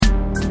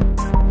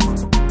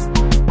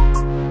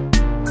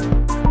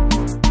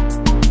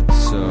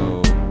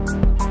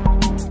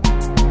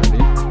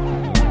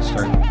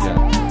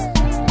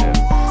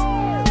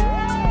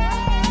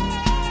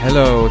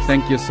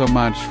thank you so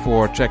much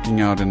for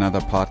checking out another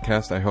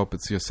podcast. I hope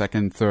it's your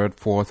second, third,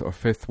 fourth, or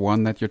fifth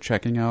one that you're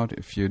checking out.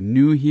 If you're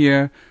new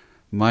here,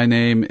 my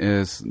name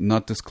is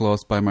not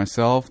disclosed by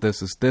myself.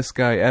 This is This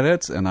Guy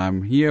Edits, and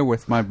I'm here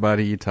with my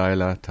buddy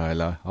Tyler.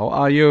 Tyler, how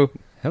are you?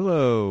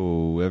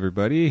 Hello,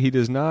 everybody. He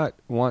does not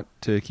want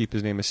to keep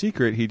his name a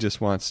secret. He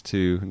just wants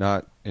to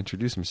not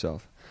introduce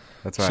himself.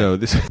 That's right. So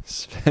this is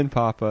Sven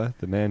Papa,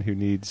 the man who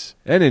needs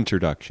an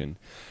introduction.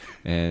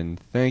 And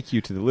thank you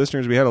to the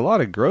listeners. We had a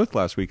lot of growth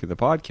last week in the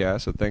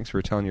podcast, so thanks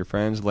for telling your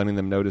friends, letting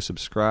them know to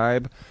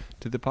subscribe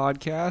to the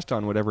podcast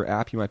on whatever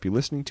app you might be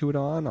listening to it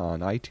on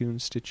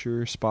iTunes,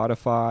 Stitcher,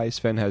 Spotify.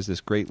 Sven has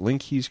this great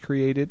link he's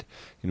created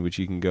in which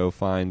you can go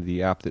find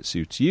the app that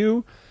suits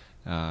you,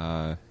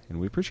 and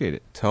we appreciate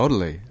it.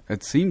 Totally.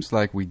 It seems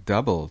like we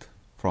doubled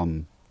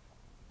from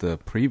the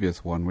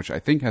previous one, which I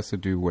think has to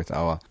do with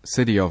our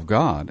City of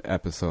God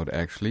episode,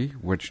 actually,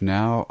 which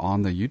now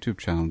on the YouTube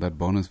channel, that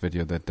bonus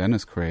video that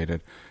Dennis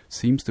created,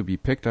 seems to be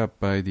picked up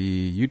by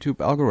the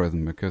YouTube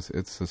algorithm because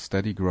it's a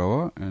steady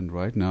grower, and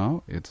right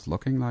now it's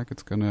looking like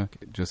it's going to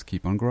just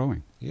keep on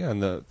growing. Yeah,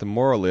 and the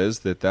moral is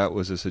that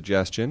was a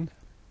suggestion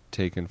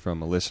taken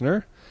from a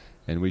listener,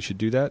 and we should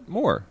do that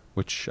more,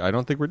 which I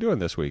don't think we're doing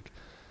this week.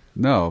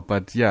 No,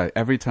 but yeah,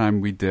 every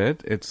time we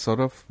did, it sort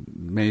of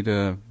made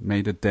a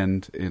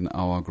dent in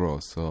our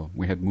growth. So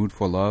we had Mood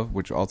for Love,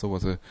 which also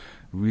was a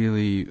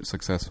really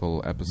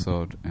successful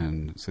episode,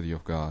 and City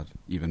of God,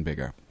 even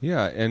bigger.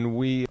 Yeah, and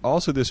we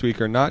also this week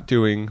are not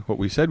doing what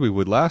we said we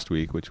would last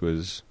week, which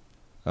was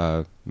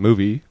a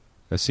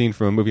scene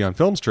from a movie on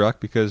Filmstruck,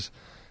 because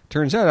it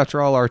turns out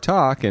after all our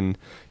talk and,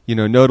 you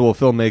know, notable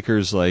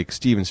filmmakers like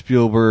Steven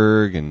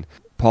Spielberg and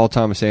Paul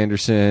Thomas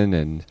Anderson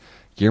and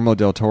Guillermo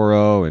del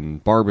Toro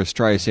and Barbra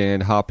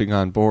Streisand hopping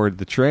on board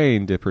the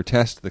train to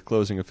protest the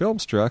closing of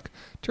Filmstruck,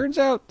 turns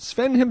out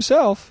Sven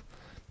himself,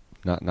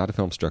 not a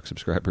Filmstruck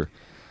subscriber.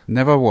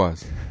 Never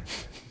was.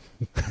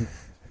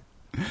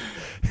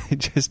 He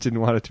just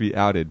didn't want it to be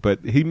outed.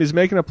 But he is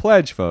making a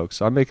pledge,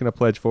 folks. I'm making a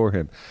pledge for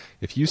him.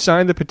 If you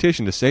sign the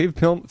petition to save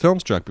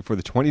Filmstruck before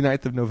the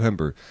 29th of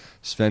November,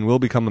 Sven will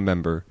become a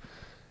member.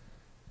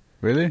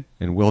 Really?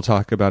 And we'll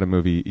talk about a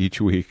movie each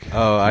week.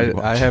 Oh,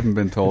 I haven't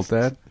been told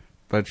that.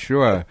 But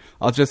sure,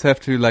 I'll just have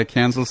to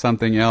cancel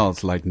something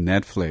else like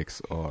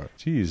Netflix or.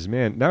 Jeez,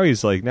 man! Now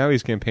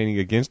he's campaigning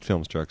against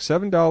Filmstruck.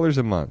 $7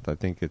 a month. I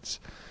think it's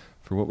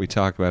for what we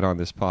talk about on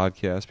this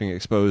podcast, being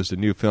exposed to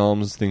new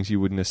films, things you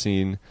wouldn't have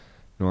seen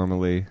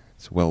normally.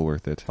 It's well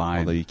worth it. Fine.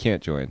 Although you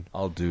can't join.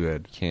 I'll do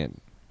it. You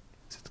can't.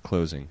 It's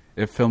closing.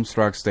 If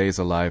Filmstruck stays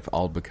alive,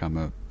 I'll become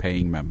a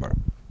paying member.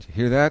 Did you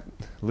hear that,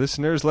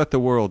 listeners? Let the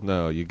world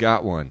know you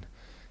got one.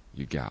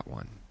 You got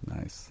one.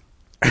 Nice.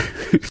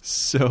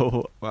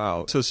 So,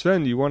 wow. So,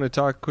 Sven, do you want to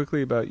talk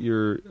quickly about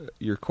your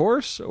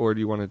course, or do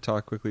you want to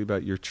talk quickly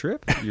about your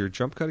trip, your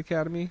Jump Cut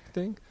Academy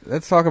thing?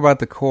 Let's talk about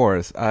the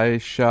course. I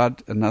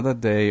shot another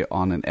day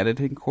on an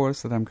editing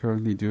course that I'm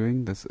currently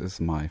doing. This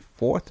is my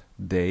 4th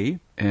day,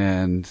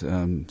 and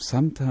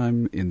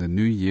sometime in the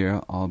new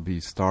year, I'll be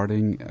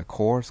starting a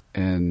course,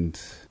 and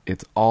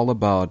it's all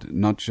about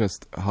not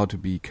just how to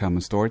become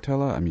a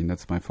storyteller. I mean,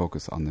 that's my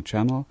focus on the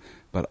channel,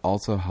 but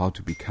also how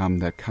to become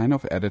that kind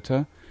of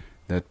editor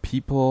that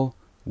people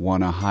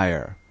want to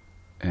hire.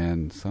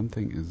 And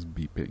something is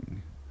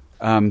beeping.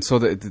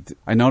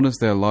 I noticed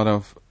there are a lot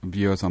of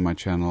viewers on my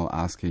channel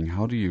asking,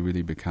 how do you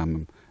really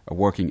become a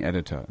working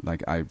editor?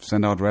 Like, I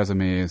send out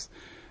resumes,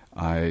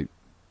 I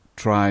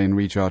try and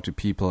reach out to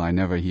people, I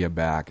never hear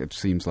back. It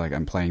seems like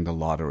I'm playing the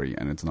lottery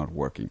and it's not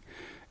working.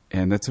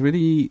 And that's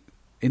really,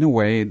 in a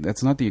way,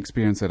 that's not the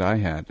experience that I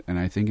had. And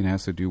I think it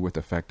has to do with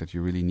the fact that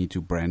you really need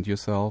to brand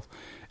yourself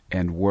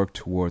and work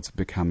towards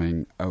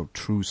becoming a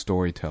true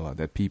storyteller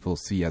that people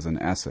see as an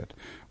asset,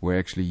 where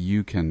actually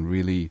you can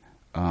really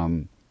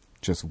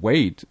just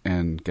wait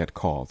and get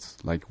calls.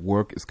 Like,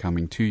 work is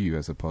coming to you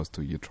as opposed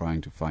to you trying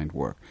to find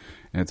work.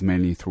 And it's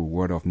mainly through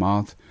word of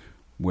mouth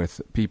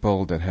with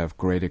people that have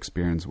great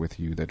experience with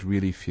you that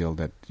really feel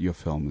that your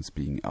film is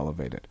being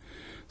elevated.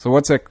 So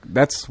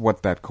that's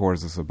what that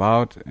course is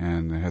about,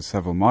 and it has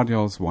several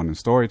modules. One is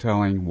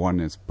storytelling, one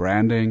is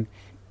branding,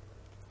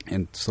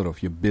 and sort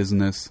of your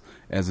business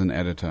as an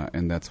editor,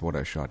 and that's what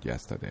I shot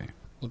yesterday.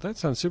 Well, that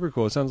sounds super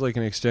cool. It sounds like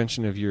an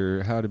extension of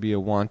your How to Be a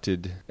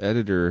Wanted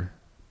Editor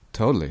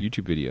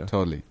YouTube video.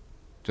 Totally.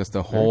 Just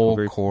a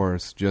whole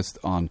course just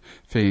on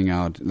figuring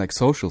out,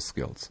 social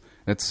skills.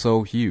 That's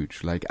so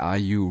huge. Like, are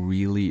you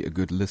really a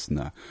good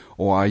listener?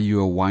 Or are you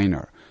a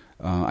whiner?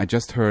 I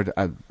just heard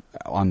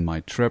on my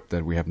trip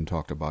that we haven't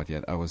talked about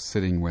yet, I was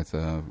sitting with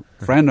a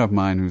friend of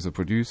mine who's a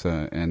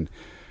producer, and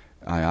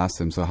I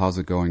asked him, so how's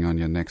it going on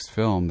your next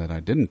film that I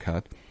didn't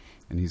cut?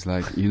 And he's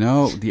like,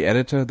 the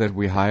editor that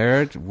we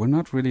hired, we're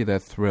not really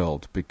that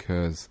thrilled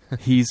because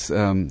he's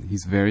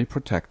very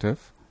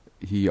protective.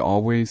 He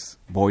always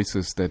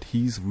voices that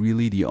he's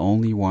really the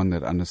only one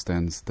that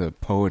understands the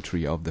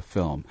poetry of the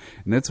film.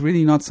 And that's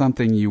really not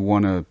something you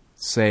want to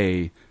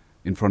say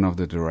in front of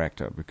the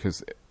director,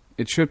 because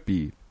it should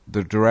be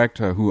the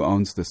director who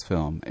owns this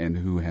film and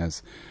who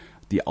has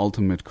the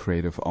ultimate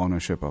creative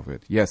ownership of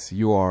it. Yes,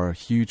 you are a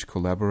huge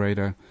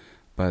collaborator,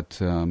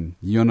 but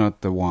you're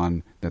not the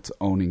one that's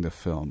owning the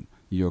film.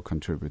 You're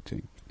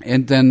contributing.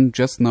 And then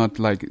just not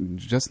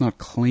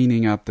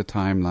cleaning up the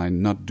timeline,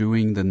 not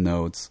doing the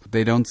notes.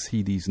 They don't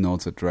see these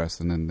notes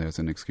addressed, and then there's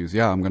an excuse.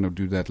 Yeah, I'm going to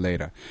do that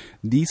later.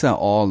 These are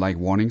all like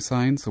warning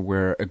signs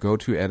where a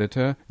go-to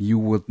editor, you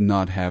would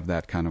not have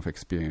that kind of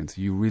experience.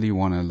 You really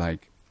want to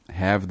like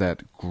have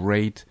that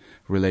great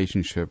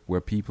relationship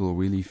where people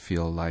really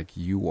feel like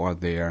you are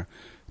there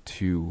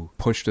to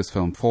push this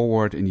film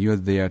forward and you're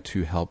there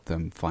to help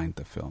them find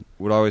the film.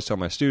 What I always tell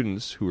my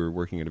students who are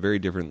working at a very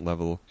different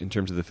level in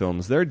terms of the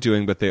films they're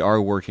doing, but they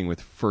are working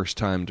with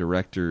first-time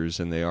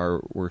directors and they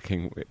are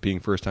being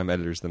first-time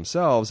editors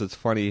themselves, it's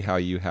funny how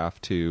you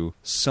have to,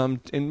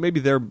 and maybe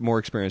they're more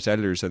experienced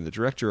editors than the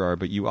director are,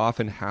 but you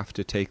often have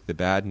to take the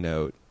bad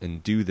note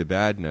and do the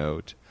bad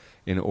note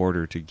in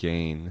order to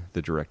gain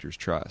the director's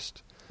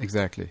trust.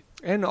 Exactly.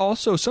 And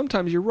also,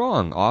 sometimes you're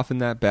wrong. Often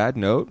that bad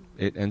note,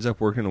 it ends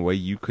up working in a way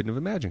you couldn't have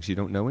imagined because you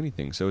don't know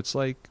anything. So it's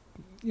like,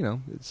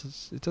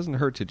 it doesn't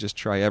hurt to just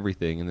try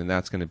everything, and then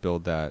that's going to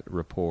build that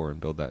rapport and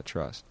build that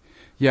trust.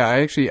 Yeah,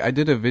 I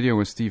did a video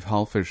with Steve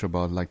Halfish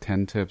about like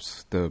 10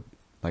 tips the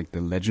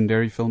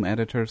legendary film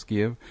editors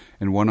give,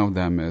 and one of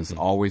them is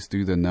always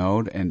do the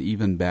note, and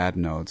even bad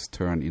notes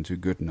turn into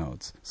good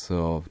notes.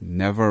 So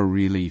never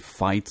really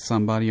fight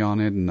somebody on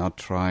it, not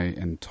try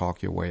and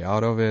talk your way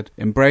out of it.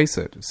 Embrace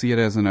it. See it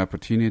as an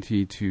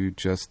opportunity to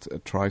just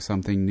try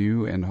something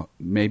new, and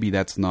maybe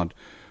that's not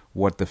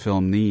what the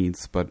film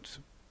needs, but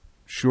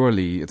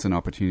surely it's an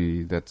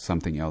opportunity that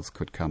something else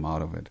could come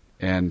out of it.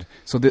 And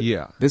so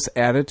this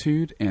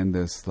attitude and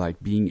this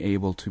like being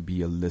able to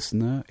be a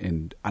listener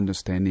and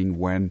understanding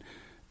when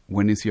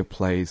is your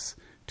place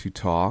to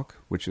talk,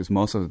 which is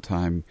most of the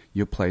time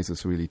your place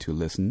is really to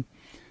listen.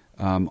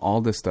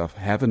 All this stuff,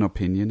 have an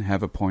opinion,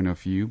 have a point of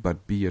view,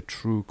 but be a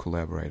true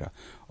collaborator.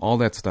 All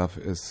that stuff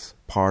is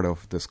part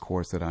of this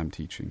course that I'm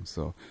teaching.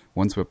 So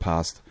once we're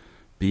past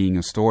being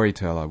a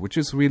storyteller, which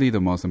is really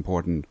the most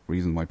important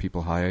reason why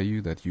people hire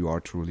you, that you are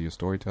truly a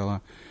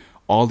storyteller,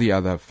 all the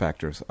other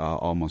factors are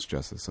almost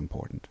just as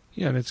important.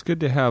 Yeah, and it's good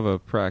to have a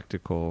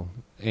practical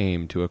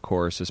aim to a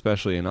course,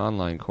 especially an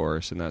online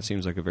course, and that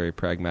seems like a very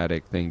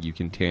pragmatic thing you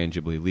can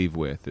tangibly leave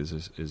with,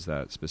 is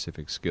that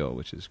specific skill,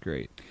 which is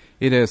great.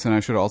 It is, and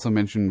I should also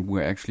mention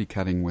we're actually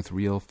cutting with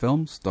real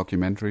films,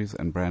 documentaries,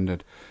 and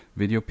branded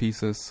video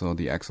pieces, so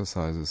the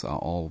exercises are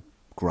all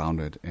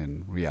grounded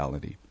in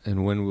reality.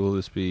 And when will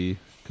this be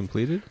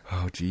completed?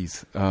 Oh,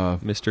 geez.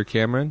 Mr.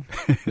 Cameron?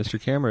 Mr.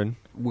 Cameron.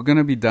 We're going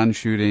to be done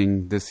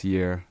shooting this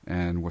year,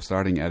 and we're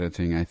starting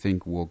editing. I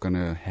think we're going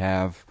to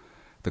have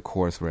the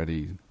course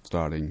ready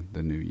starting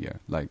the new year.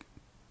 Like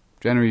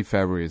January,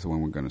 February is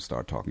when we're going to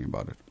start talking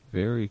about it.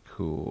 Very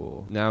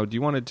cool. Now, do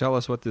you want to tell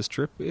us what this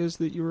trip is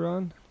that you were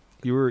on?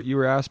 You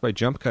were asked by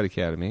Jump Cut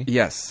Academy.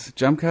 Yes.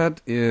 Jump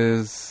Cut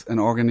is an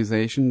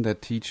organization that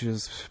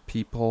teaches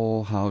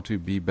people how to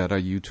be better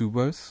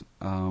YouTubers.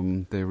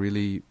 They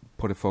really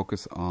put a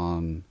focus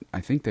on,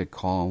 I think they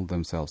call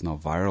themselves now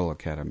Viral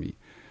Academy,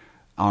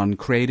 on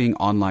creating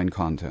online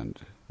content.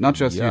 Not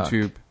just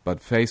YouTube, but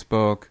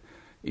Facebook,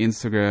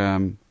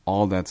 Instagram,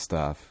 all that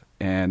stuff.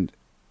 And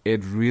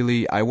it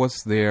really, I was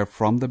there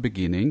from the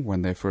beginning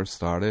when they first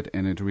started,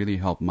 and it really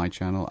helped my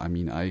channel. I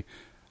mean,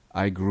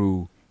 I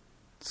grew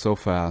so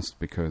fast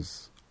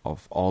because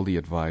of all the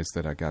advice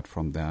that I got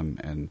from them,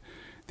 and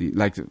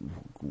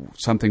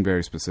something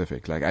very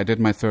specific. Like I did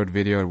my third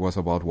video, it was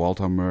about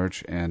Walter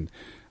Murch and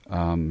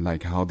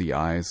like how the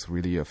eyes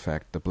really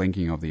affect the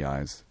blinking of the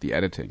eyes, the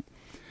editing.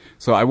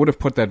 So I would have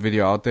put that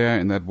video out there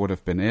and that would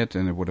have been it,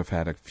 and it would have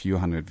had a few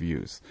hundred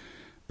views.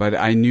 But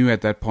I knew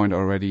at that point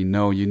already,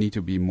 no, you need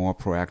to be more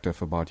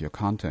proactive about your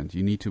content.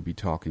 You need to be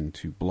talking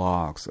to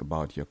blogs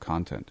about your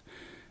content.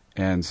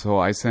 And so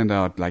I sent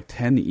out like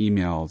 10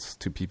 emails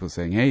to people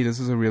saying, hey, this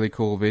is a really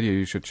cool video,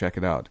 you should check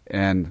it out.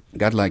 And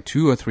got like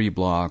 2 or 3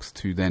 blogs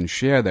to then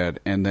share that.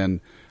 And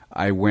then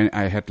I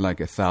had like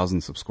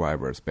 1,000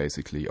 subscribers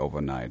basically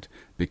overnight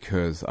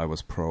because I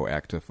was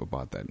proactive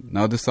about that.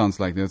 Now this sounds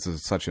like this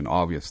is such an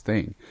obvious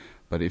thing,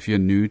 but if you're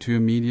new to a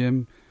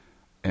medium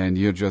and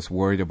you're just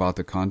worried about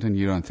the content,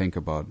 you don't think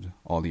about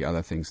all the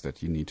other things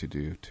that you need to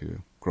do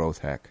to growth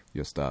hack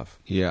your stuff,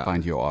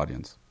 find your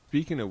audience.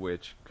 Speaking of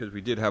which, because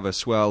we did have a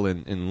swell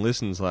in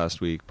listens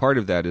last week, part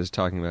of that is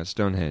talking about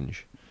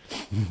Stonehenge.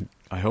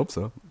 I hope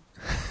so.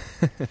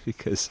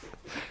 Because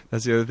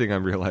that's the other thing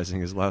I'm realizing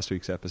is last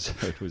week's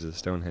episode was a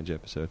Stonehenge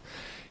episode.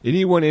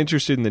 Anyone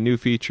interested in the new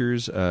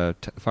features,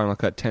 Final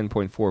Cut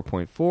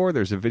 10.4.4,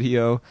 there's a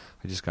video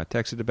I just got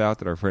texted about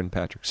that our friend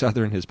Patrick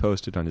Southern has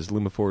posted on his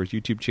Lumafor's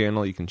YouTube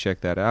channel. You can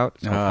check that out.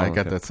 I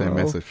got that same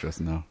message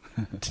just now.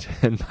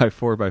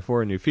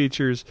 10x4x4 new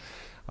features.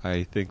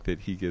 I think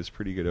that he gives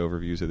pretty good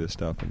overviews of this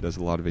stuff and does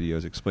a lot of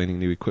videos explaining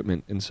new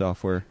equipment and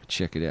software.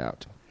 Check it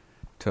out.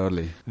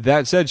 Totally.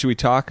 That said, should we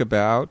talk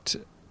about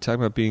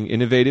talking about being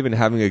innovative and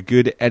having a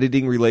good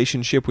editing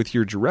relationship with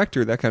your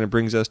director, that kind of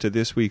brings us to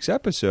this week's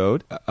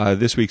episode.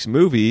 This week's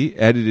movie,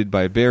 edited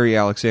by Barry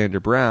Alexander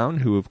Brown,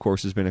 who, of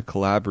course, has been a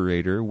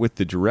collaborator with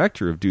the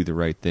director of Do the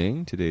Right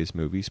Thing, today's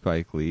movie,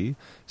 Spike Lee,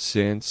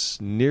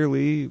 since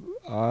nearly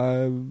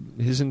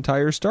his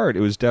entire start.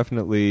 He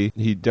definitely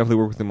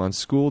worked with him on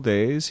School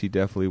Days. He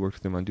definitely worked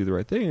with him on Do the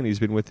Right Thing, and he's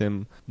been with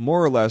him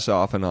more or less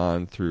off and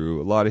on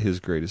through a lot of his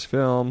greatest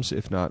films,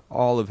 if not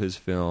all of his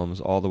films,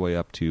 all the way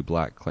up to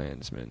Black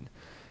Klansman,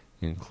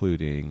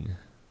 including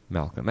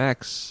Malcolm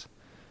X,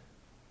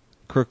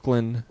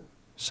 Crooklyn,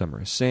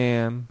 Summer of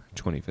Sam,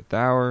 25th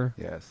Hour,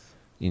 Yes.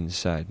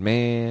 Inside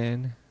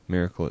Man,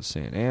 Miracle at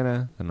St.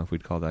 Anna. I don't know if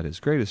we'd call that his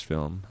greatest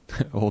film.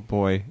 Old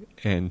Boy,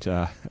 and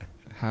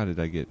how did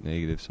I get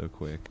negative so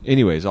quick?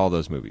 Anyways, all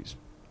those movies.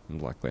 And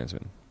Black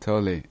Klansman.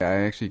 Totally. I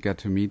actually got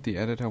to meet the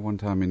editor one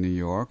time in New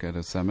York at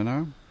a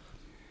seminar.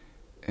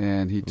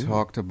 And he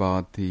talked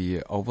about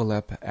the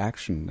overlap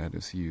action that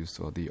is used,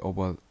 or the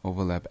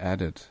overlap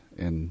added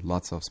in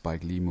lots of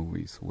Spike Lee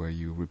movies, where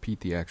you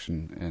repeat the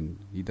action, and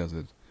he does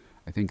it,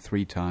 I think,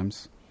 3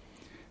 times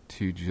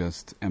to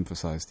just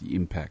emphasize the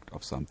impact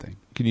of something.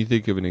 Can you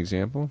think of an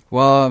example?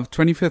 Well,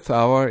 25th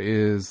Hour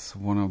is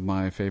one of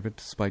my favorite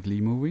Spike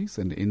Lee movies,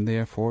 and in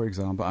there, for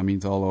example, I mean,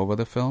 it's all over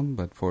the film,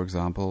 but for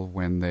example,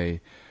 when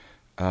they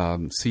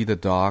see the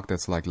dog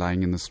that's like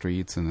lying in the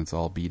streets and it's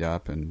all beat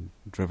up and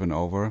driven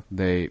over,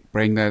 they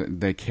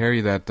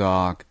carry that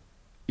dog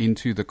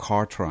into the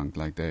car trunk,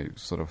 like they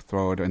sort of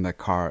throw it in that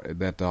car.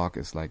 That dog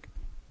is like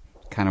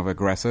kind of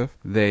aggressive.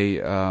 They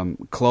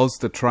close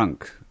the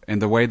trunk, and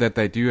the way that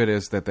they do it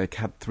is that they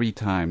cut 3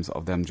 times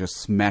of them just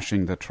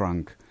smashing the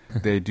trunk.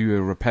 They do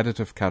a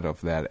repetitive cut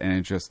of that, and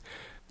it just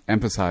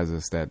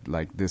emphasizes that,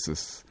 like, this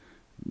is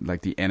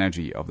like the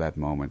energy of that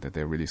moment, that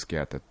they're really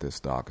scared that this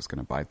dog is going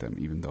to bite them,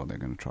 even though they're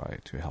going to try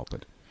to help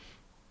it.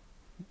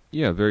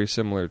 Yeah, very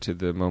similar to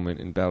the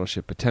moment in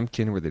Battleship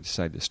Potemkin where they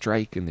decide to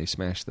strike and they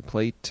smash the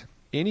plate.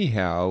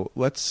 Anyhow,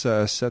 let's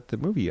set the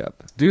movie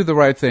up. Do the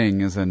Right Thing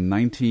is a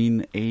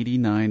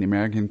 1989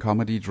 American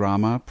comedy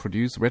drama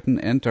produced, written,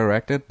 and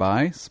directed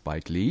by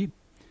Spike Lee.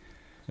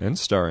 And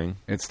starring.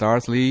 It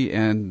stars Lee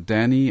and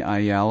Danny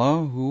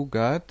Aiello, who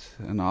got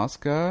an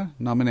Oscar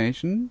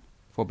nomination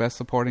for Best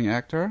Supporting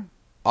Actor.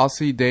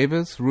 Ossie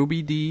Davis,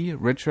 Ruby Dee,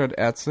 Richard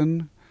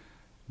Edson,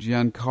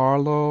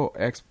 Giancarlo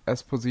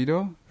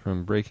Esposito,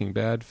 from Breaking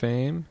Bad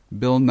fame,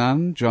 Bill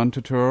Nunn, John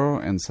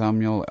Turturro, and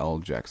Samuel L.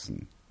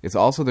 Jackson. It's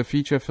also the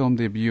feature film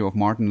debut of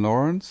Martin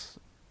Lawrence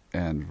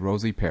and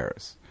Rosie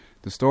Paris.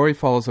 The story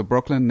follows a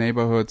Brooklyn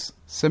neighborhood's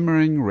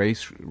simmering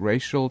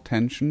racial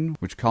tension,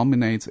 which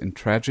culminates in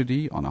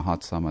tragedy on a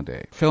hot summer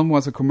day. The film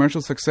was a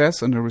commercial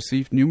success and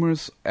received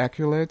numerous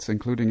accolades,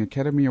 including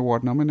Academy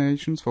Award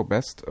nominations for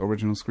Best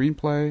Original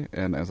Screenplay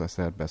and, as I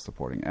said, Best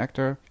Supporting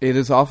Actor. It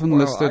is often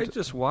listed... I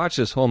just watched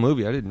this whole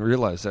movie. I didn't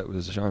realize that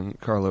was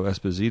Giancarlo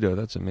Esposito.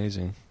 That's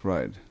amazing.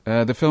 Right.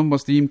 The film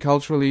was deemed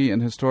culturally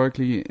and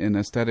historically and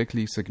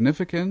aesthetically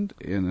significant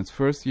in its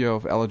first year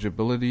of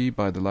eligibility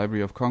by the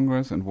Library of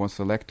Congress and was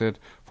selected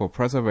for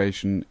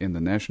preservation in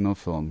the National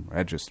Film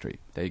Registry.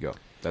 There you go.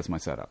 That's my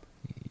setup.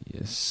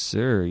 Yes,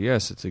 sir.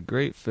 Yes, it's a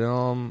great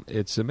film.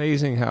 It's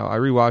amazing how I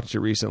rewatched it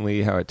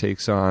recently, how it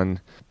takes on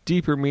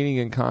deeper meaning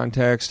and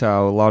context,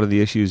 how a lot of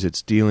the issues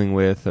it's dealing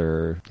with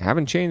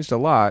haven't changed a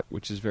lot,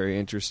 which is very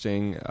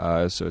interesting.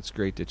 So it's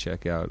great to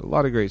check out. A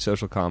lot of great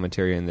social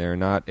commentary in there.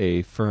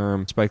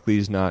 Spike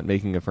Lee's not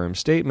making a firm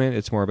statement.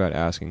 It's more about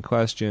asking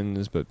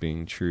questions, but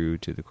being true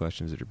to the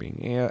questions that are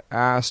being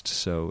asked.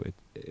 So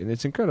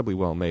it's incredibly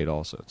well made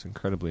also. It's an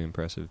incredibly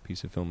impressive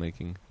piece of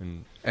filmmaking.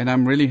 And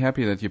I'm really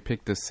happy that you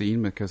picked this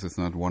scene, because it's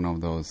not one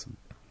of those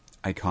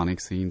iconic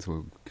scenes.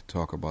 We could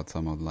talk about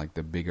some of like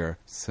the bigger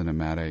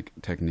cinematic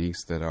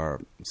techniques that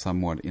are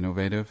somewhat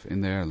innovative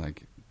in there,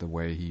 like the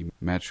way he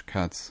match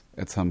cuts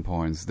at some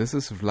points. This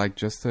is like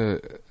just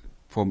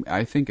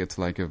I think it's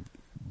like a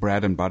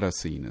bread and butter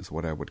scene is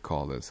what I would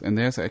call this. And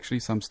there's actually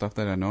some stuff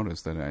that I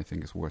noticed that I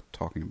think is worth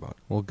talking about.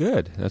 Well,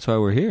 good. That's why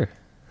we're here.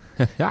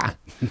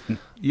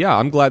 Yeah,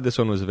 I'm glad this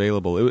one was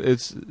available.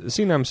 It's a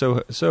scene I think is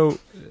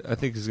going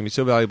to be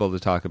so valuable to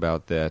talk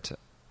about that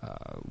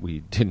we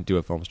didn't do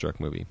a Filmstruck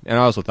movie. And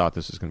I also thought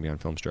this was going to be on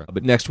Filmstruck.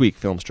 But next week,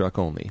 Filmstruck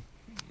only.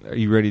 Are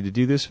you ready to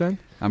do this, Sven?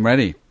 I'm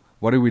ready.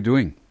 What are we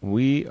doing?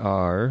 We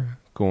are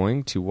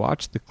going to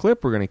watch the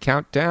clip. We're going to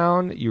count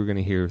down. You're going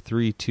to hear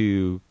 3,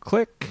 2,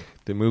 click.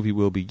 The movie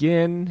will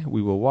begin.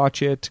 We will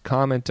watch it,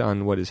 comment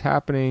on what is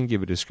happening,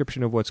 give a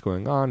description of what's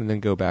going on, and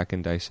then go back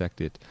and dissect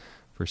it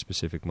for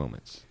specific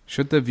moments.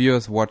 Should the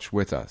viewers watch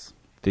with us?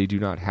 They do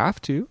not have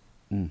to,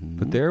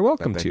 but they're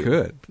welcome to. They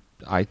could.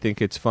 I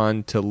think it's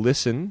fun to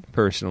listen,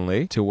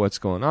 personally, to what's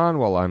going on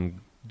while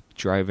I'm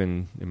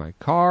driving in my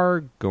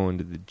car, going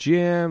to the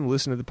gym,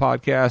 listen to the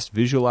podcast,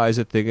 visualize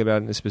it, think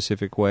about it in a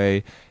specific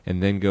way,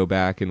 and then go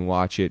back and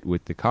watch it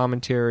with the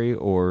commentary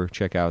or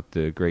check out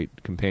the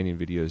great companion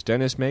videos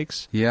Dennis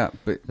makes. Yeah,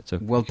 but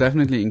we'll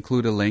definitely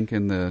include a link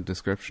in the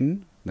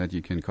description that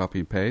you can copy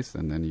and paste,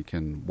 and then you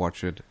can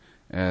watch it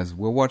as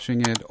we're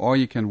watching it, or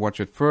you can watch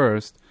it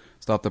first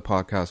stop the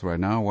podcast right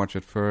now, watch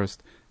it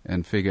first,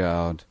 and figure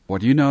out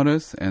what you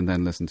notice, and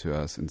then listen to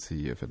us and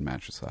see if it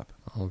matches up.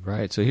 All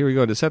right, so here we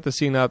go. To set the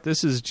scene up,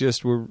 this is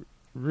just, we're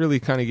really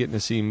kind of getting to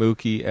see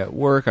Mookie at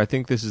work. I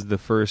think this is the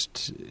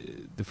first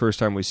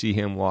time we see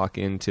him walk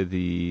into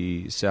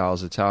the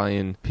Sal's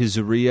Italian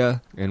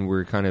pizzeria, and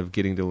we're kind of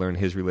getting to learn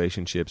his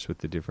relationships with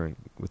the different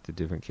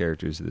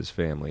characters of this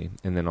family,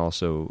 and then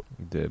also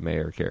the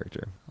mayor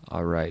character.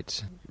 All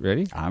right,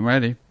 ready? I'm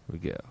ready. Here we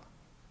go.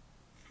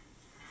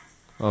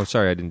 Oh,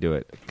 sorry, I didn't do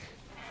it.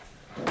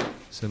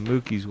 So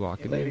Mookie's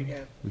walking in.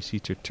 Again. We see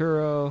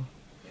Turturro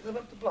You live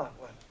up the block,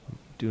 what?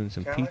 doing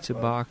some Kinda like pizza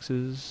what?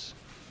 boxes.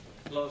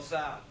 Los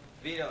out.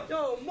 Vito.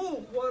 Yo,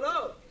 Mook, what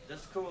up?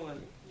 Just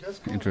cooling.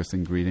 Just cool.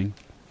 Interesting greeting.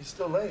 You're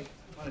still late.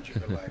 Why don't you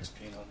relax,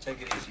 Pino?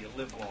 Take it easy. You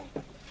live long.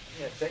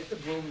 Yeah, take the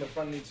broom. The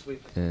front needs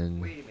sweeping.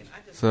 And Wait a minute.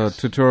 I just So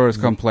Turturro is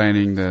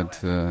complaining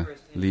that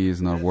Lee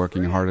is not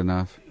working hard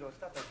enough,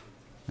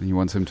 and he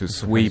wants him to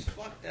sweep.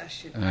 fuck that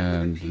shit.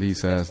 And Lee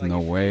says, "No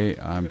way!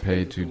 I'm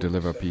paid to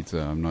deliver pizza.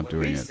 I'm not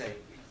doing it."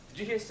 Did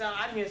you hear Sal?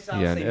 I didn't hear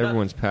Sal yeah, say and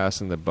everyone's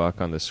passing the buck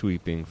on the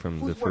sweeping from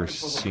the first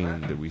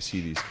scene that we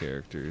see these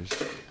characters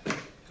nothing.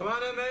 Come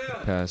on in,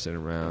 man. pass it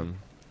around.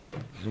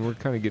 And we're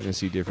kind of getting to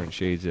see different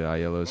shades of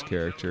Aiello's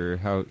character,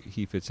 how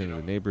he fits into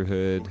the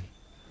neighborhood.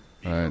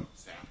 Right.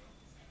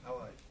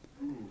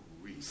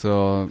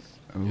 So,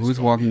 who's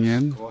walking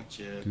in? Do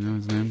you know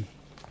his name?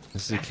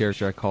 This is a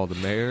character I call the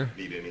mayor.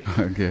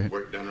 Okay.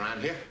 Work done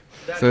around here?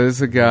 So it's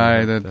a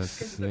guy That's that's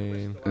his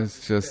name.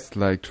 is just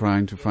like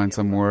trying to find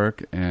some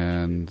work,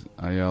 and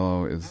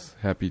Aiello is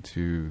happy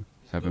to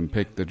have him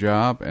pick the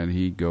job, and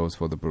he goes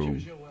for the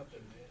broom.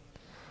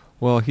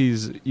 Well,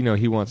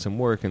 he wants some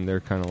work, and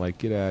they're kind of like,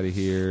 get out of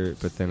here.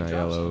 But then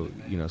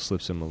Aiello,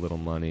 slips him a little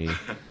money,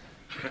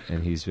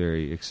 and he's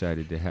very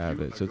excited to have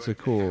it. So it's a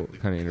cool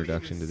kind of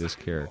introduction to this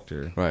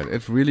character. Right.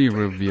 It really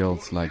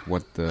reveals like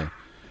what the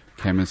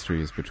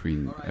chemistry is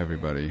between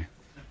everybody.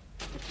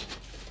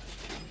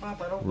 Pop,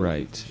 I don't Right.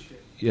 believe this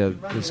shit. Yeah, You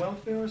running this,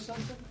 welfare or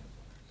something?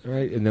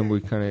 right, and then we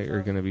kind of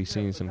are going to be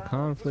seeing some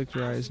conflict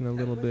rising a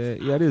little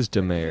bit. Yeah, it is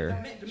the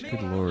mayor.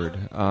 Good lord.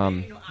 All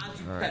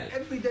right.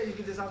 Every day you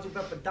get this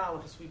algebra for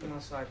 $1 for sweeping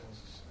our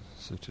sidewalks.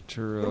 So What do we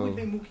Turturro.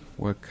 pay Mookie?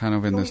 We're kind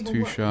of in this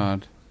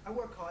two-shot, I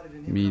work harder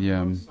than him.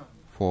 medium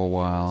for a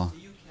while.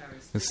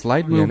 A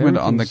slight Yeah, and movement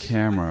on the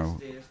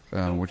everything's-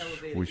 camera, which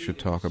we should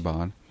talk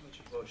about.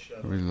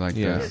 I really like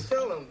Yeah. this.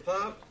 Tell him,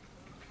 Pop.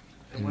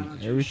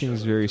 And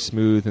everything's very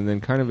smooth, and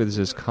then kind of as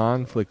this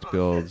conflict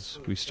builds,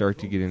 we start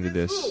to get into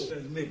this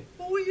That's me.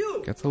 Who are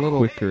you? Gets a little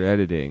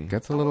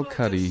quicker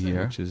cutty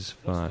here. which is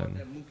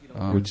fun,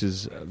 which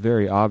is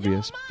very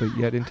obvious, but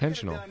yet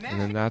intentional. And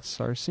then that's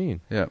our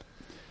scene. Yeah.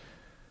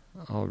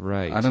 All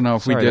right. I don't know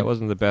if we Sorry, did- that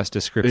wasn't the best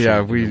description. Yeah,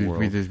 in the we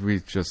world. we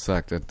just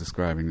sucked at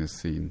describing this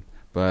scene,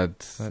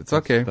 but But it's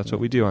okay. That's what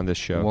we do on this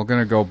show. We're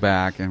gonna go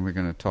back and we're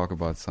gonna talk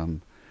about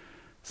some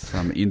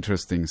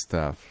interesting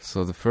stuff.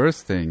 So the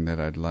first thing that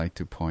I'd like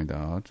to point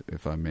out,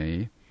 if I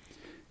may,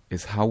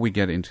 is how we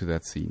get into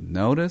that scene.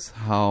 Notice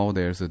how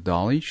there's a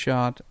dolly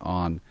shot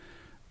on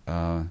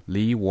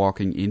Lee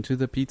walking into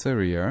the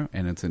pizzeria,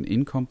 and it's an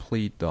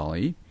incomplete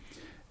dolly,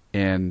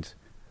 and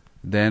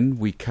then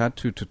we cut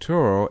to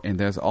Turturro, and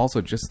there's also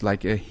just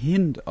like a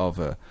hint of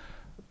a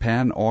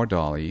pan or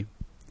dolly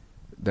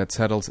that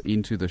settles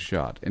into the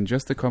shot. And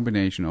just the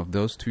combination of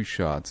those two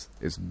shots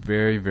is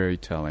very, very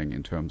telling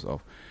in terms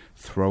of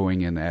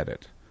throwing an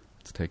edit.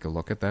 Let's take a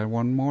look at that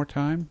one more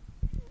time.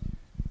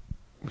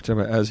 Which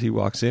as he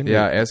walks in.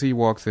 Yeah, as he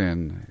walks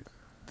in,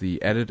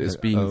 the edit is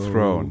being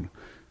thrown,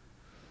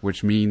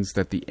 which means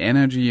that the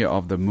energy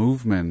of the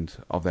movement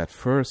of that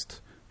first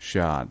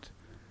shot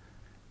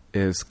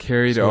is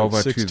carried So over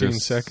it's to 16 the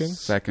seconds?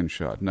 second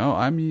shot. No,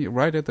 I mean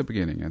right at the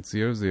beginning. It's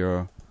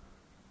 0-0,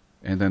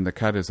 and then the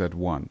cut is at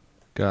 1.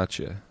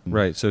 Gotcha.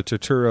 Right. So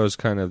Turturro's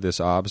kind of this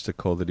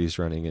obstacle that he's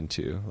running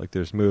into. Like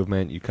there's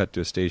movement, you cut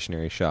to a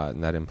stationary shot,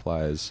 and that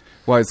implies.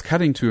 Well, it's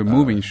cutting to a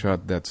moving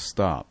shot that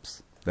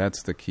stops.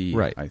 That's the key,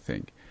 Right. I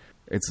think.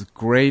 It's a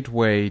great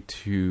way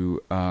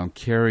to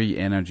carry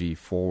energy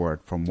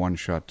forward from one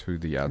shot to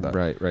the other.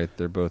 Right.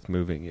 They're both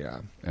moving, yeah.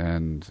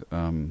 And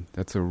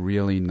that's a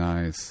really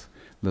nice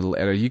little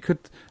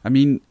edit.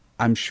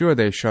 I'm sure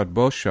they shot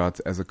both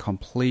shots as a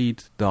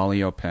complete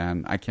dolly or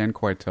pan. I can't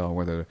quite tell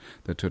whether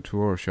the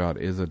Turturro shot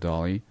is a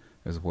dolly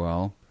as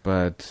well.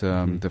 But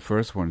the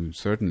first one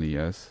certainly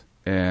is.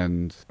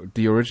 And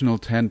the original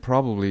intent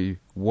probably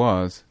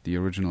was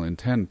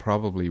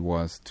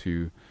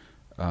to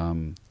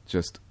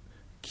just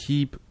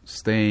keep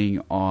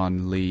staying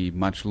on Lee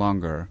much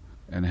longer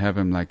and have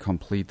him like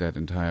complete that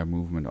entire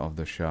movement of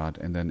the shot.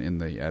 And then in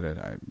the edit,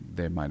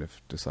 they might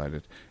have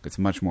decided it's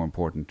much more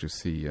important to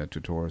see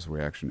Turturro's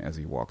reaction as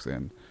he walks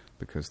in,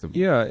 because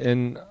Yeah,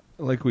 and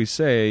like we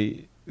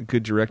say,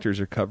 good directors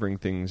are covering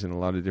things in a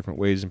lot of different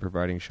ways and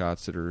providing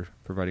shots that are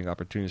providing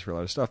opportunities for a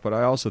lot of stuff. But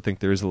I also think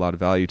there is a lot of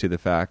value to the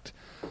fact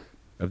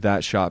of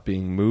that shot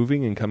being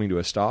moving and coming to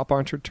a stop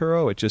on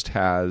Turturro.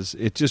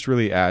 It just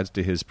really adds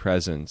to his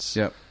presence.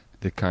 Yep.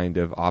 The kind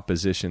of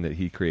opposition that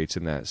he creates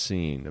in that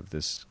scene of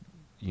this,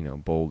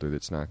 boulder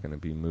that's not going to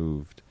be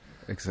moved.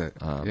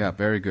 Exactly. Yeah,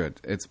 very good.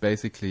 It's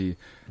basically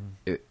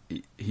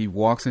he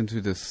walks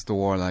into the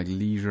store like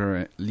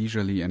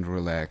leisurely and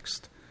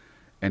relaxed,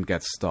 and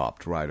gets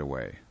stopped right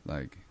away.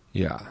 Like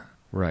Yeah,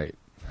 right.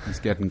 he's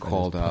getting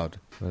called out.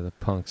 By the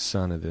punk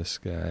son of this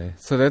guy.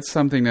 So that's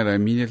something that I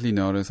immediately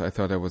noticed. I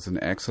thought that was an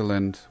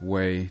excellent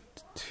way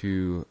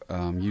to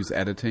use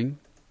editing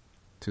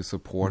to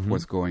support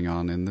what's going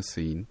on in the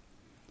scene.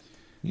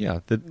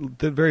 Yeah, that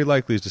very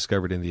likely is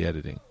discovered in the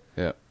editing.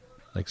 Yeah.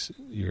 Like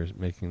you're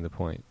making the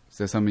point. Is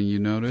there something you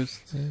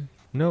noticed?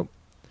 Nope.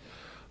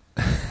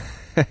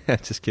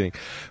 Just kidding.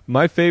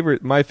 My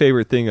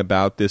favorite thing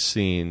about this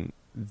scene,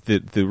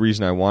 the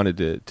reason I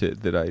wanted to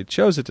that I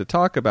chose it to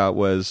talk about,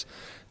 was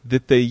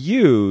that they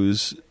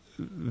use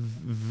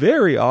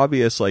very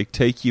obvious, like,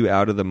 take you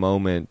out of the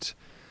moment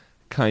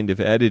kind of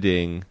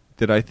editing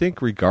that I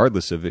think,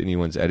 regardless of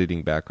anyone's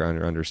editing background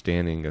or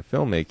understanding of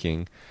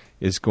filmmaking,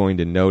 is going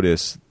to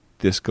notice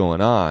this going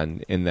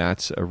on, and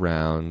that's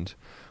around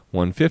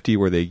 150,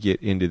 where they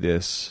get into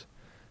this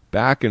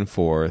back and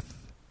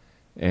forth,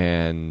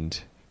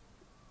 and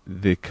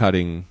the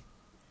cutting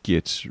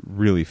gets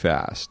really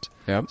fast.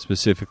 Yep.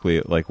 Specifically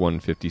at like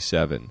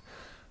 157.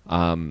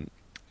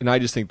 And I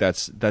just think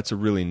that's a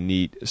really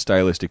neat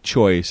stylistic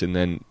choice. And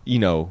then,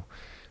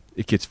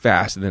 it gets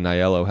fast, and then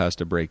Aiello has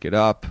to break it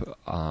up.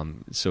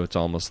 So it's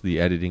almost the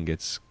editing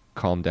gets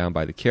calmed down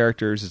by the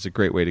characters. It's a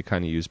great way to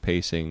kind of use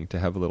pacing to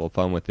have a little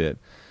fun with it,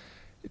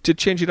 to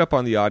change it up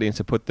on the audience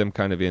and put them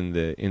kind of in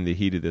the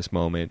heat of this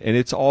moment. And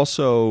it's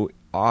also,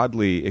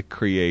 oddly, it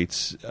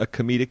creates a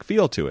comedic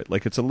feel to it.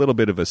 Like, it's a little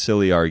bit of a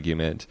silly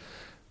argument.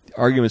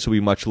 Arguments will be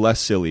much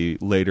less silly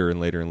later and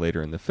later and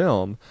later in the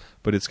film,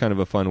 but it's kind of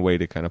a fun way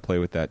to kind of play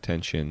with that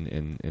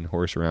tension and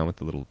horse around with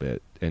it a little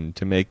bit, and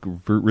to make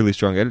really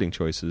strong editing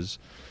choices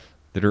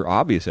that are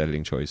obvious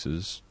editing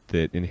choices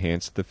that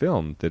enhance the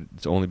film, that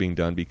it's only being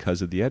done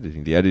because of the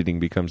editing. The editing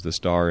becomes the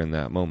star in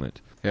that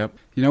moment. Yep.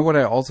 You know what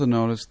I also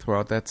noticed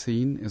throughout that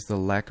scene is the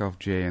lack of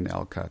J and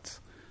L cuts.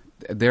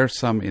 There's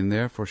some in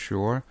there for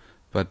sure,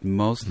 but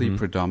mostly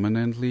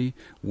predominantly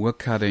we're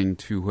cutting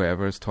to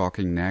whoever's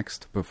talking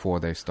next before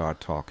they start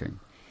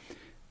talking.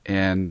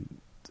 And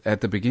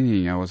at the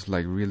beginning I was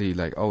like really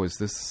like, oh, is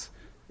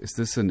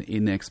this an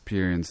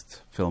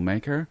inexperienced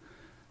filmmaker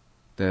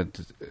that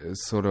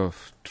is sort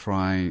of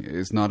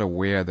is not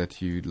aware that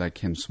you like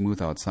can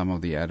smooth out some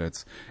of the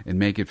edits and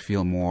make it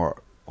feel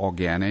more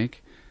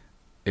organic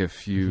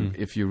if you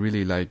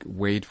really like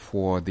wait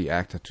for the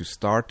actor to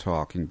start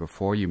talking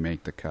before you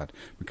make the cut,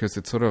 because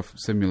it sort of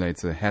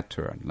simulates a head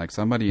turn. Like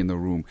somebody in the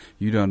room,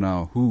 you don't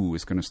know who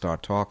is going to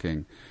start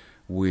talking.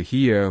 We're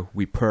here,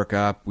 we perk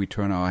up, we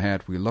turn our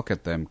head, we look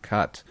at them,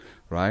 cut,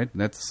 right?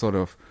 That's sort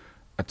of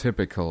a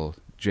typical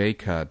J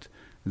cut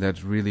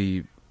that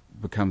really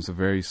becomes a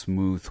very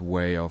smooth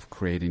way of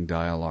creating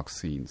dialogue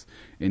scenes.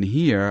 In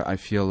here, I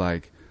feel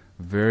like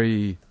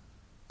very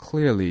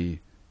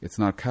clearly it's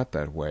not cut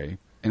that way.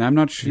 And I'm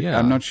not sure. Yeah.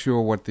 I'm not sure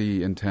what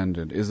the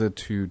intended. Is it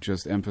to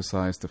just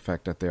emphasize the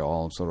fact that they're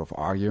all sort of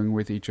arguing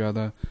with each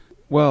other?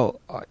 Well,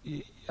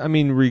 I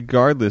mean,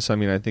 regardless,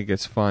 I think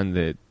it's fun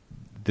that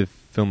the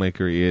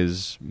filmmaker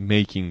is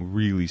making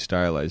really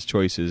stylized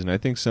choices, and I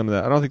think some of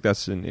that, I don't think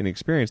that's an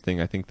inexperienced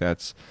thing. I think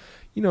that's,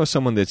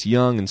 someone that's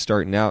young and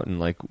starting out and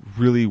like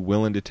really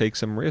willing to take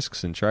some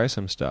risks and try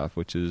some stuff,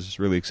 which is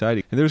really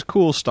exciting. And there's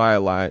cool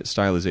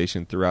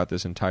stylization throughout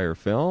this entire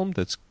film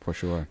that's For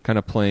sure. kind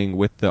of playing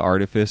with the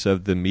artifice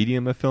of the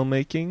medium of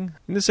filmmaking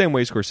in the same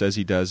way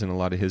Scorsese does in a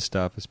lot of his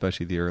stuff,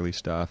 especially the early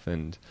stuff,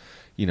 and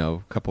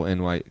a couple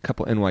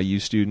NYU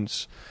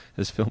students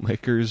as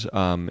filmmakers,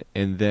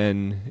 and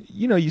then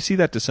you see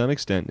that to some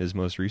extent in his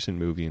most recent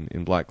movie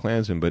in Black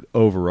Klansman, but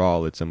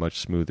overall it's a much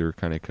smoother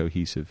kind of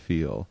cohesive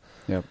feel.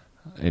 Yep.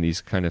 And he's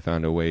kind of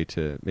found a way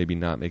to maybe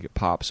not make it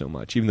pop so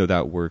much, even though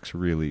that works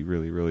really,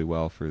 really, really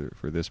well for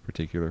this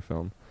particular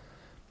film.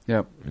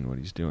 Yep. And what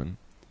he's doing.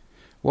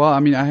 Well,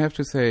 I have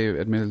to say,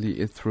 admittedly,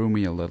 it threw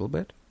me a little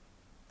bit.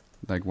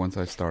 Like, once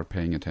I start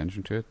paying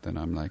attention to it, then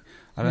I'm like,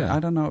 I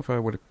don't know if I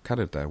would have cut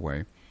it that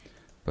way.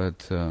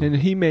 But and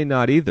he may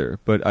not either,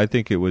 but I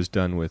think it was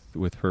done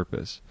with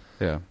purpose.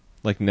 Yeah.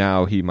 Like,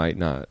 now he might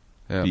not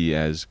be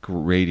as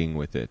grating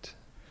with it.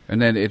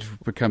 And then it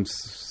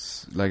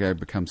becomes, like, I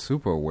become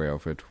super aware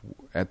of it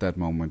at that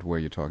moment where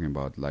you're talking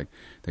about, like,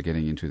 they're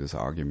getting into this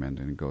argument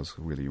and it goes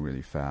really,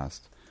 really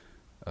fast.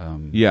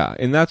 Yeah,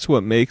 and that's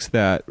what makes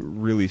that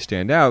really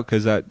stand out,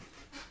 because that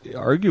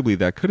arguably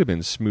that could have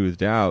been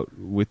smoothed out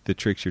with the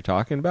tricks you're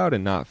talking about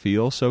and not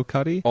feel so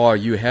cutty. Or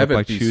you have But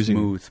by it be choosing-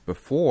 smooth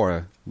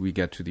before we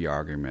get to the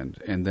argument,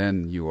 and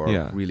then you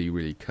are really,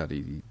 really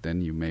cutty.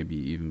 Then you may be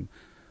even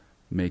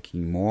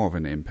making more of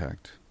an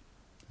impact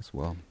as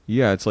well.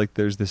 Yeah, it's like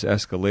there's this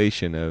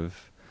escalation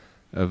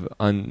of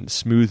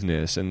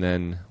unsmoothness, and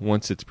then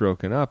once it's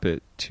broken up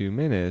at 2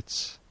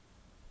 minutes.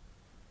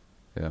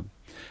 Yeah.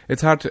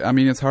 It's hard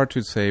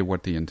to say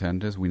what the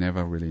intent is. We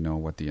never really know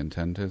what the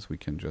intent is. We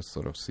can just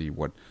sort of see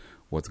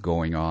what's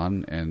going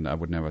on, and I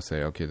would never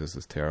say, okay, this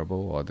is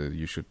terrible, or that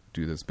you should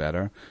do this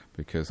better,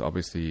 because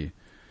obviously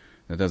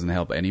That doesn't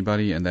help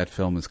anybody, and that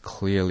film is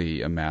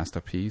clearly a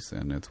masterpiece,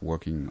 and it's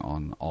working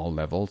on all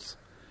levels.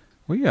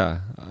 Well, yeah,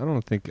 I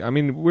don't think. I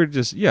mean, we're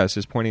just it's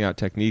just pointing out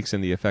techniques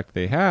and the effect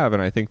they have,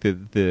 and I think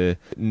that the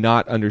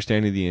not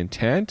understanding the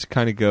intent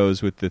kind of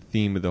goes with the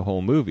theme of the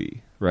whole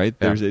movie, right?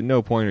 Yeah. There's at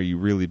no point are you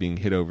really being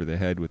hit over the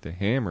head with a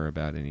hammer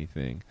about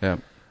anything. Yeah.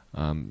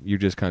 You're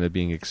just kind of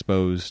being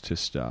exposed to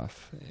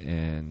stuff,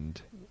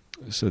 and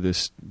so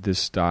this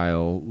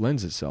style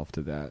lends itself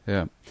to that.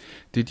 Yeah.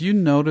 Did you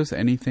notice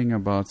anything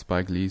about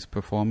Spike Lee's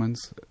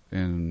performance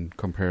in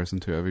comparison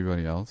to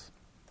everybody else?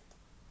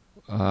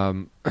 What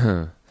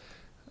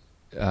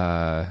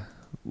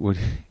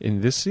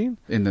in this scene?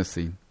 In this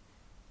scene?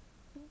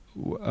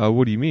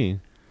 What do you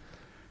mean?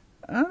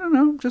 I don't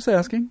know. Just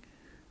asking.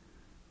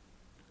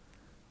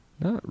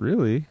 Not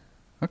really.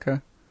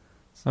 Okay.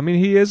 I mean,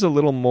 he is a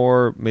little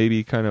more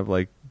maybe kind of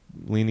like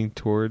leaning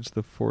towards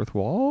the fourth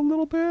wall a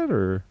little bit,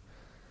 or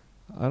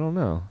I don't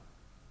know.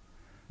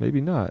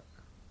 Maybe not.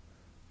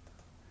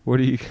 What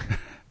do you...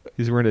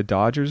 He's wearing a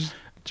Dodgers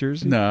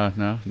jersey? No.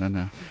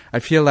 I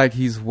feel like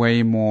he's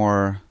way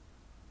more...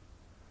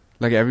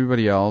 Like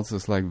everybody else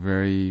is like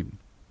very...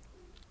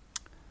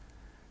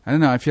 I don't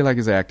know. I feel like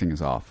his acting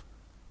is off.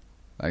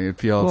 Like it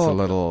feels a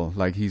little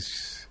like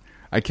he's...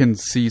 I can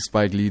see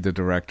Spike Lee, the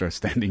director,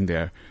 standing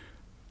there.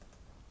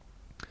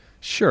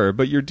 Sure,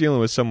 but you're dealing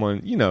with someone,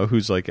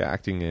 who's like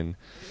acting in,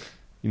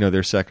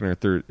 their second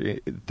or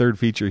third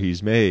feature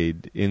he's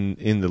made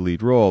in the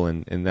lead role,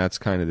 and that's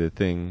kind of the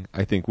thing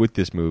I think with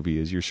this movie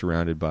is you're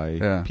surrounded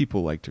by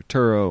people like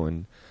Turturro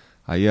and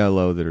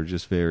Aiello that are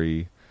just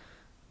very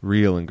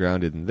real and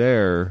grounded in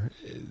there.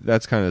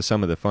 That's kind of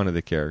some of the fun of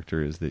the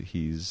character is that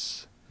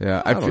he's...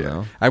 Yeah, I don't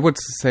know. I would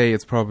say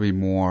it's probably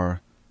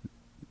more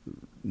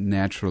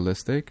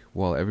naturalistic,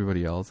 while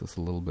everybody else is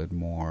a little bit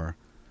more...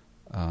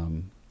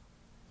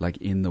 like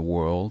in the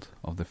world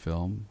of the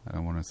film. I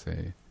don't want to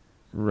say...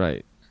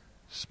 Right.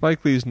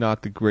 Spike Lee's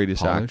not the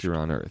greatest polished actor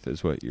on earth,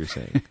 is what you're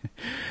saying.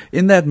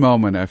 In that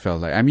moment, I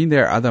felt like... I mean,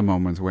 there are other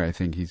moments where I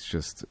think he's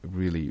just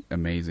really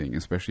amazing,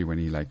 especially when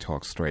he like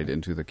talks straight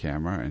into the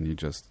camera and he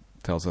just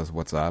tells us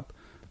what's up.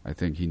 I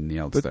think he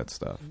nails that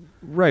stuff.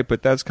 Right,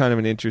 but that's kind of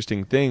an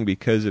interesting thing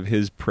because of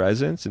his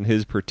presence and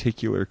his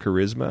particular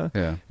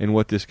charisma and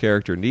what this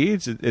character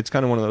needs. It's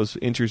kind of one of those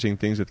interesting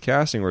things with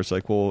casting where it's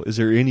like, well, is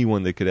there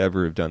anyone that could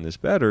ever have done this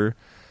better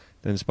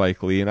than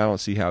Spike Lee? And I don't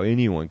see how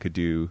anyone could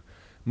do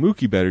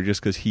Mookie better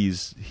just because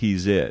he's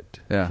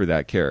it for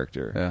that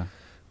character. Yeah.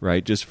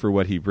 Right, just for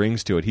what he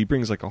brings to it. He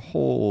brings like a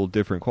whole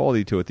different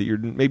quality to it that you're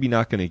maybe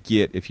not going to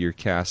get if you're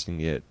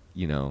casting it,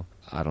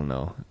 I don't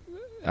know,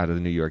 out of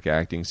the New York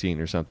acting scene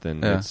or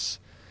something. Yeah.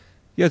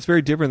 It's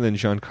very different than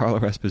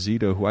Giancarlo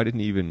Esposito,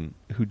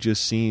 who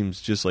just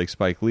seems just like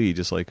Spike Lee,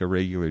 just like a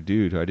regular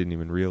dude who I didn't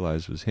even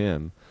realize was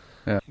him.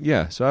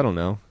 Yeah, so I don't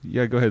know.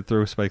 Yeah, go ahead and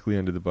throw Spike Lee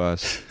under the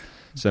bus.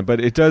 So, but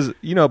it does,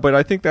 but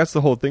I think that's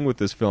the whole thing with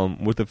this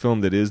film, with a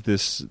film that is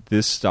this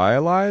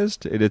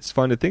stylized. It's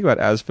fun to think about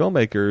as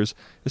filmmakers,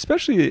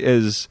 especially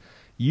as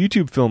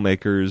YouTube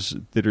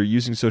filmmakers that are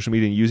using social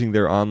media and using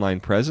their online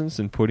presence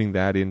and putting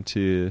that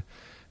into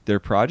their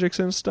projects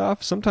and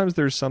stuff. Sometimes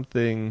there's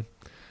something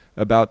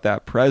about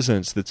that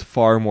presence that's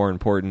far more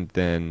important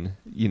than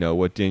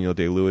what Daniel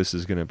Day-Lewis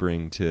is going to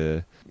bring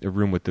to A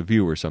Room with the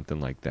View or something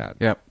like that.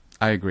 Yep,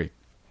 I agree.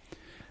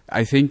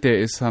 I think there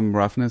is some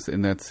roughness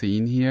in that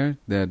scene here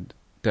that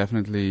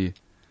definitely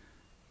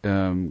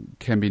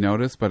can be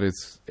noticed, but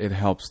it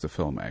helps the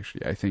film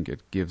actually. I think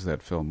it gives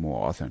that film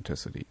more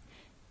authenticity.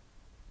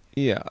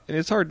 Yeah, and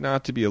it's hard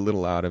not to be a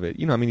little out of it.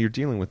 You're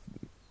dealing with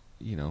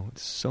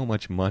so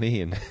much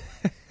money and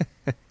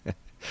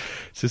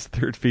it's his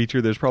third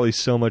feature. There's probably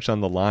so much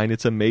on the line.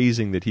 It's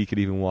amazing that he could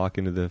even walk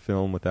into the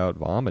film without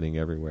vomiting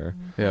everywhere.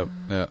 Yeah.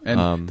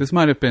 And this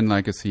might have been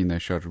like a scene they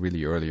shot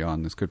really early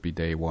on. This could be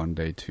day 1,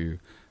 day 2,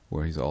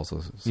 where he's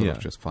also sort of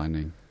just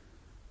finding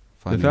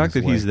the fact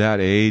his that way. he's that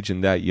age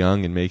and that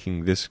young and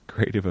making this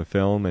great of a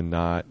film and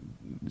not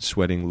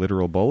sweating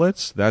literal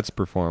bullets, that's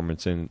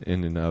performance in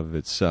and of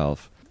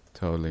itself.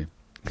 Totally.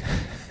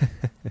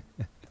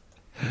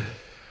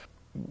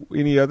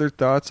 Any other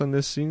thoughts on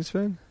this scene,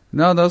 Sven?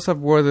 No, those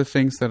were the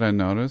things that I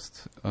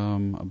noticed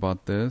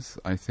about this.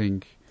 I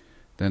think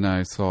then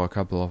I saw a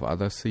couple of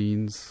other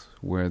scenes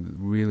where it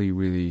really,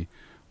 really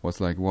was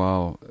like,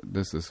 wow,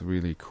 this is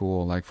really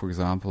cool. Like, for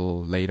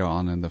example, later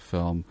on in the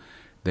film,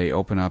 they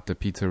open up the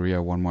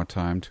pizzeria one more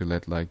time to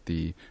let like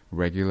the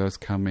regulars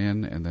come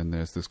in, and then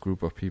there's this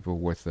group of people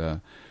with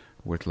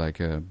like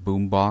a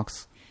boom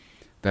box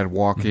that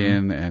walk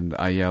in, and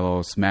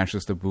Aiello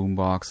smashes the boom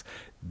box.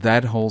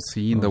 That whole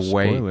scene, the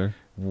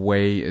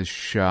way is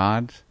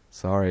shot,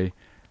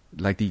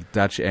 like the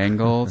Dutch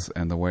angles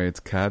and the way it's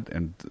cut,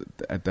 and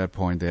at that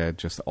point they're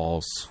just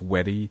all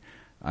sweaty.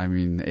 I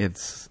mean,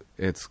 it's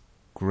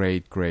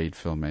great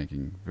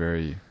filmmaking,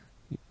 very,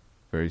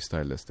 very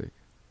stylistic.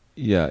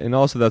 Yeah, and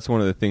also that's one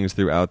of the things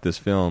throughout this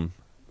film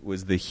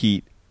was the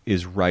heat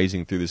is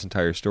rising through this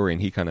entire story,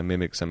 and he kind of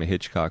mimics some of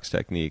Hitchcock's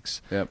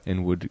techniques, Yep.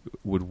 and would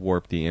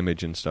warp the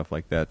image and stuff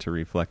like that to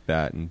reflect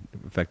that and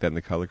affect that in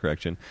the color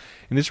correction.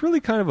 And it's really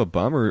kind of a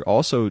bummer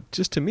also,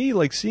 just to me,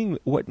 like seeing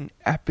what an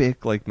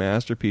epic like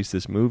masterpiece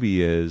this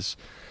movie is.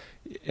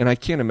 And I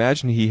can't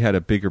imagine he had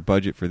a bigger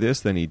budget for this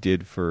than he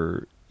did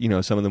for, you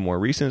know, some of the more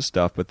recent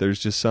stuff, but there's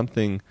just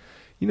something,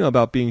 you know,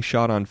 about being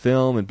shot on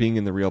film and being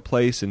in the real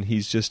place, and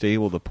he's just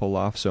able to pull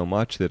off so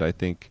much that I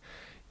think,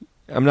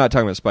 I'm not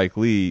talking about Spike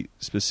Lee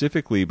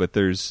specifically, but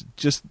there's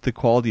just the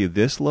quality of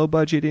this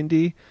low-budget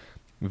indie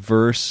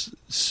versus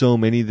so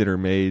many that are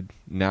made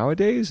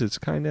nowadays. It's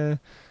kind of,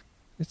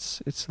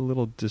 it's a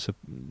little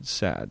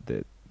sad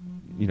that,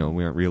 you know,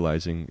 we aren't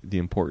realizing the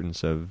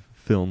importance of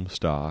film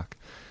stock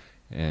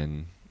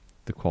and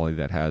the quality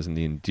that has and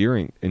the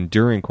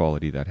enduring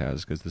quality that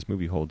has, because this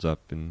movie holds up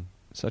in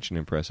such an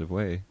impressive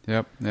way.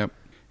 Yep. And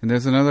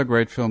there's another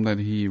great film that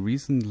he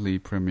recently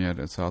premiered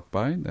at South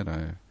by that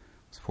I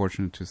was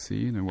fortunate to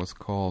see, and it was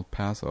called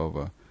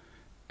Passover.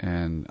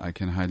 And I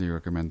can highly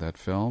recommend that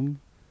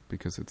film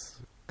because it's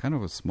kind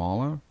of a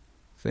smaller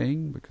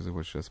thing, because it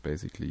was just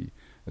basically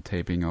a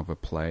taping of a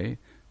play.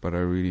 But I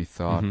really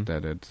thought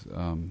that it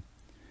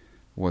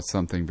was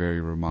something very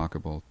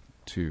remarkable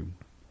too,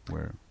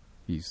 where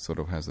he sort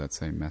of has that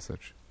same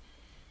message.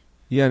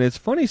 Yeah, and it's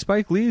funny,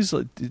 Spike Lee's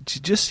it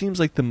just seems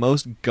like the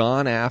most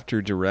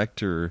gone-after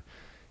director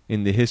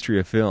in the history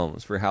of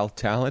films for how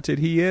talented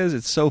he is.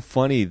 It's so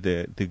funny,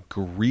 the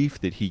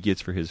grief that he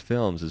gets for his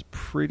films is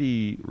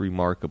pretty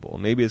remarkable.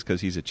 Maybe it's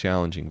because he's a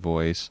challenging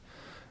voice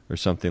or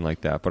something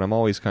like that, but I'm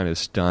always kind of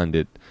stunned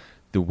at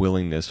the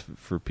willingness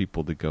for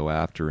people to go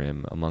after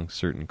him among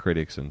certain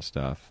critics and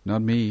stuff.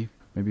 Not me.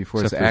 Maybe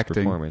for his Except for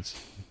acting.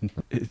 performance.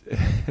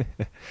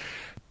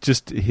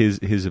 Just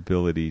his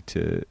ability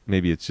to,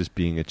 maybe it's just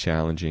being a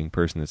challenging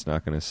person that's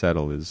not going to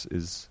settle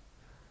is,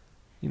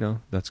 you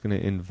know, that's going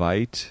to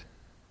invite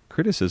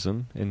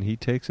criticism, and he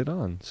takes it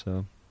on.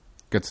 So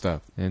Good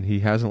stuff. and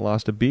he hasn't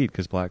lost a beat,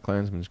 because Black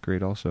Klansman is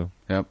great also.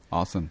 Yep,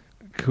 awesome.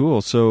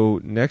 Cool.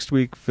 So next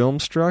week,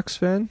 Filmstruck,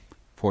 Sven?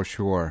 For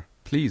sure.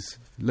 Please,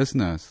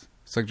 listeners,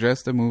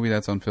 suggest a movie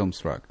that's on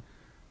Filmstruck,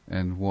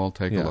 and we'll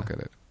take a look at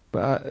it.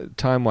 But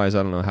time-wise,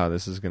 I don't know how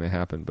this is going to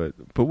happen, but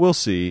we'll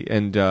see.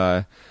 And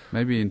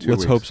maybe in 2 let's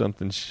weeks. hope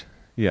something.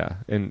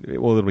 And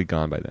it'll be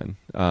gone by then.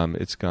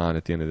 It's gone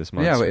at the end of this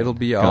month. Yeah, so it'll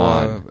be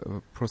gone.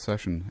 our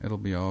procession. It'll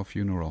be our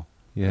funeral.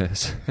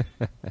 Yes.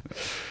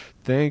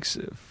 Thanks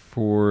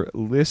for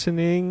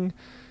listening.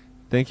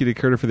 Thank you to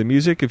Curtis for the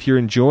music. If you're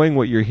enjoying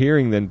what you're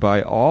hearing, then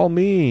by all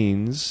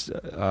means,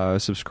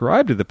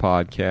 subscribe to the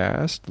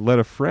podcast. Let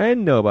a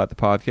friend know about the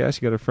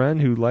podcast. You got a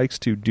friend who likes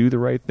to do the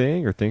right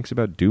thing or thinks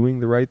about doing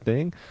the right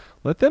thing.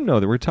 Let them know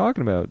that we're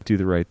talking about Do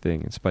the Right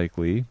Thing and Spike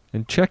Lee.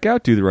 And check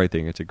out Do the Right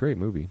Thing. It's a great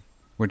movie.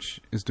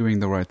 Which is doing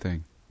the right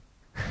thing.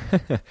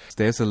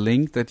 There's a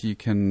link that you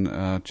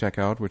can check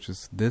out, which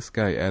is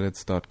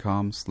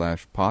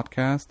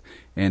thisguyedits.com/podcast,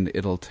 and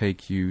it'll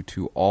take you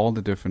to all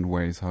the different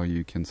ways how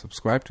you can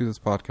subscribe to this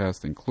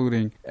podcast,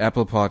 including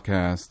Apple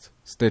Podcast,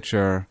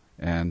 Stitcher,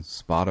 and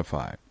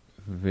Spotify.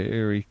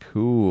 Very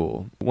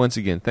cool. Once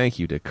again, thank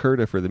you to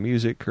Curtis for the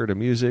music, Curtis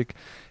Music,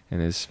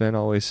 and as Sven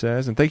always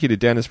says, and thank you to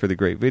Dennis for the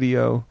great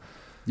video.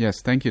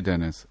 Yes, thank you,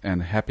 Dennis,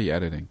 and happy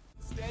editing.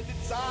 It's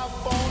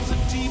iPhones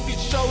and TV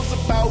shows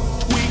about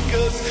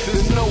tweakers.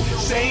 There's no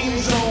sane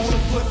zone, so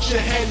put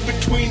your head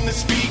between the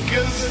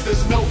speakers.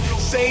 There's no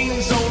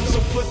sane zone, so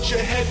put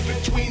your head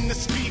between the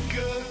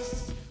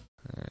speakers.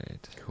 All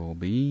right. Cool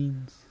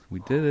beans. We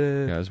did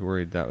it. Yeah, I was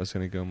worried that was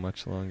going to go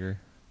much longer.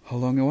 How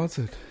long was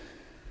it?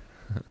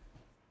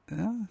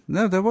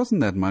 No, there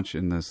wasn't that much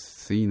in the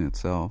scene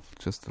itself.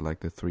 Just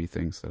like the 3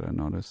 things that I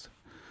noticed.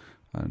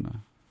 I don't know.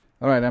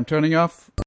 All right, I'm turning off.